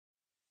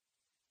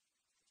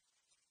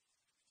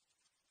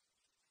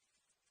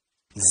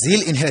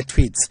Zille, in her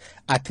tweets,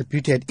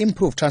 attributed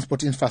improved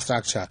transport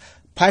infrastructure,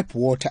 pipe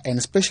water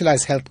and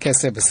specialized healthcare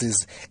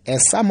services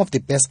as some of the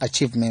best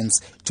achievements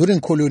during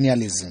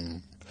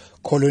colonialism.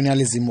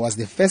 Colonialism was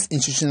the first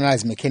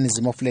institutionalized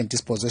mechanism of land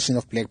dispossession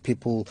of black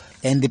people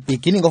and the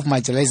beginning of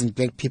marginalizing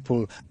black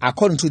people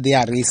according to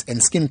their race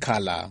and skin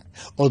color.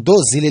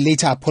 Although Zille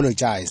later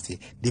apologized,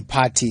 the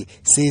party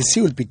says she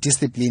will be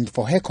disciplined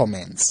for her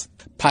comments.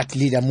 Party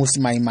leader Musi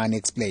Maimane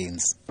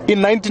explains.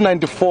 In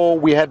 1994,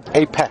 we had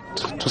a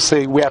pact to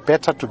say we are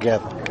better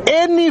together.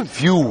 Any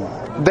view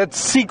that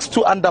seeks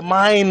to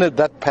undermine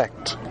that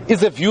pact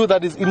is a view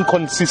that is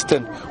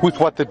inconsistent with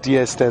what the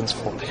DA stands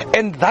for.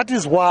 And that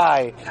is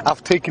why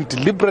I've taken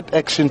deliberate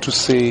action to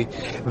say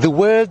the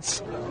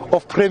words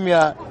of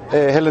Premier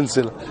Helen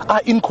Zille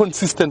are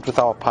inconsistent with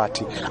our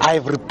party. I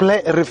have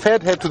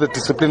referred her to the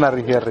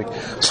disciplinary hearing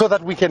so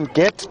that we can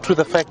get to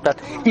the fact that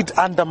it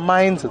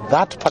undermines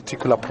that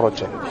particular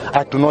project.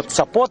 I do not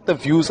support the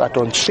views, I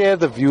don't share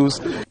the views.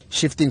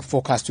 Shifting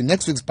focus to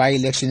next week's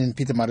by-election in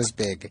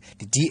Pietermaritzburg,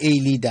 the DA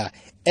leader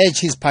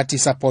urged his party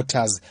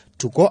supporters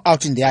to go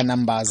out in their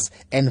numbers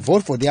and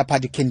vote for their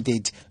party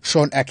candidate,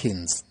 Shaun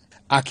Atkins.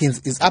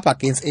 Atkins is up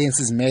against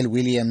ANC's Mel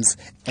Williams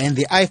and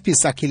the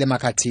IFP's Sakile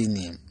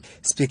Makhathini.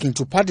 Speaking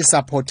to party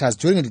supporters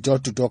during the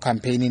door-to-door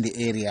campaign in the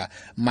area,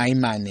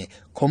 Maimane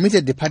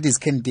committed the party's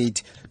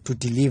candidate to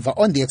deliver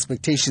on the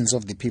expectations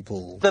of the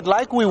people. That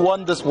like we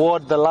won this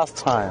ward the last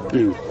time,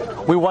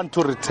 we want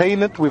to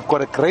retain it. We've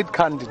got a great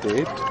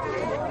candidate.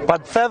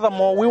 But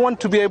furthermore, we want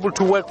to be able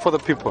to work for the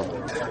people.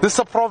 This is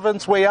a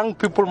province where young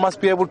people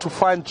must be able to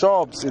find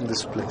jobs in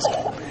this place.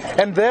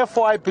 And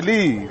therefore, I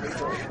believe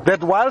that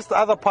whilst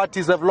other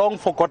parties have long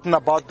forgotten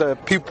about the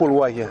people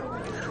who are here,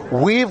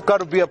 we've got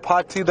to be a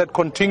party that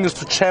continues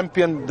to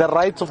champion the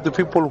rights of the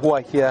people who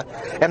are here.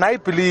 And I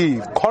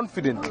believe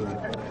confidently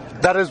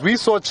that as we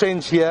saw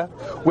change here,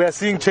 we are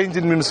seeing change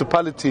in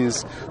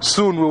municipalities.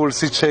 Soon we will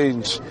see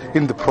change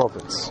in the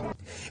province.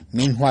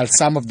 Meanwhile,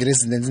 some of the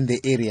residents in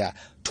the area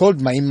told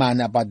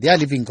Maimane about their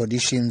living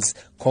conditions,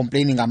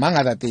 complaining, among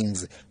other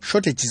things,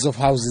 shortages of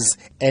houses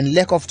and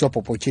lack of job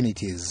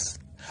opportunities.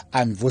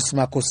 I'm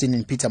Vosima Kosin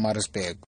in Pietermaritzburg.